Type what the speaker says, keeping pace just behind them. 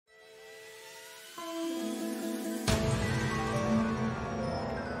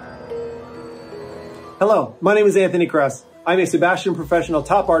Hello, my name is Anthony Cress. I'm a Sebastian Professional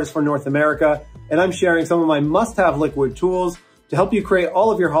top artist for North America, and I'm sharing some of my must-have liquid tools to help you create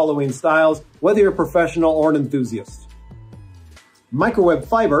all of your Halloween styles, whether you're a professional or an enthusiast. Microweb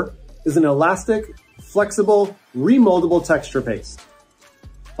Fiber is an elastic, flexible, re-moldable texture paste.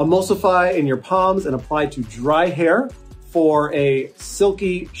 Emulsify in your palms and apply to dry hair for a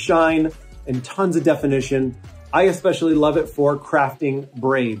silky shine and tons of definition. I especially love it for crafting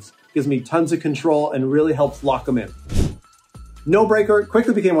braids. Gives me tons of control and really helps lock them in. No.Breaker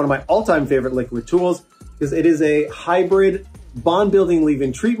quickly became one of my all-time favorite liquid tools because it is a hybrid bond-building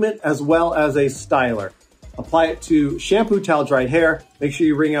leave-in treatment as well as a styler. Apply it to shampoo, towel, dried hair. Make sure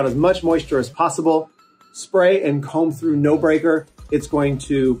you wring out as much moisture as possible. Spray and comb through No.Breaker. It's going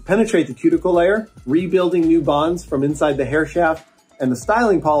to penetrate the cuticle layer, rebuilding new bonds from inside the hair shaft, and the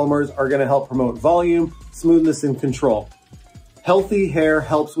styling polymers are gonna help promote volume, smoothness, and control. Healthy hair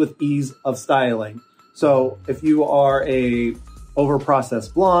helps with ease of styling. So if you are a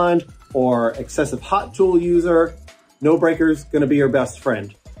over-processed blonde or excessive hot tool user, No.Breaker's gonna be your best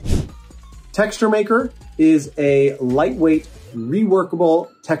friend. Texture Maker is a lightweight,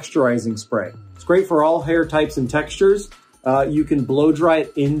 reworkable texturizing spray. It's great for all hair types and textures. You can blow dry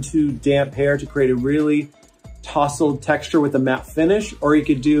it into damp hair to create a really tousled texture with a matte finish, or you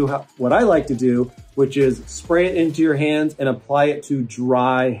could do what I like to do, which is spray it into your hands and apply it to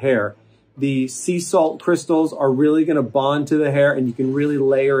dry hair. The sea salt crystals are really gonna bond to the hair, and you can really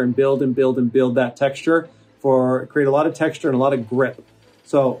layer and build and build and build that texture create a lot of texture and a lot of grip.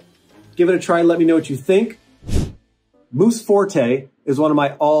 So give it a try, let me know what you think. Mousse Forte is one of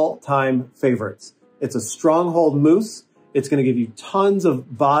my all-time favorites. It's a stronghold mousse. It's gonna give you tons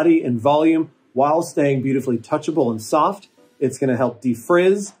of body and volume while staying beautifully touchable and soft. It's gonna help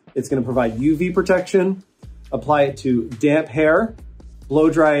defrizz. It's gonna provide UV protection. Apply it to damp hair, blow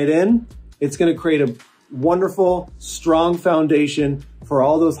dry it in. It's gonna create a wonderful, strong foundation for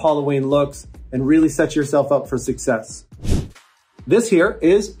all those Halloween looks and really set yourself up for success. This here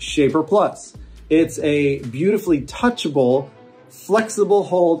is Shaper Plus. It's a beautifully touchable, flexible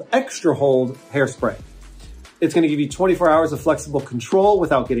hold, extra hold hairspray. It's gonna give you 24 hours of flexible control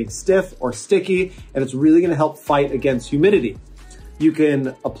without getting stiff or sticky, and it's really gonna help fight against humidity. You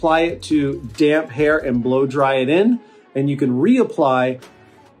can apply it to damp hair and blow dry it in, and you can reapply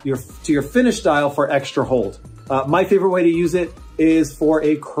to your finish style for extra hold. My favorite way to use it is for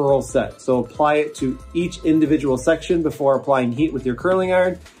a curl set. So apply it to each individual section before applying heat with your curling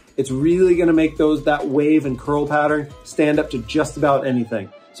iron. It's really gonna make that wave and curl pattern stand up to just about anything.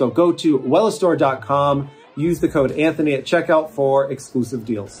 So go to wellastore.com, use the code Anthony at checkout for exclusive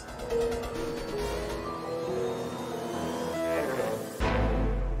deals.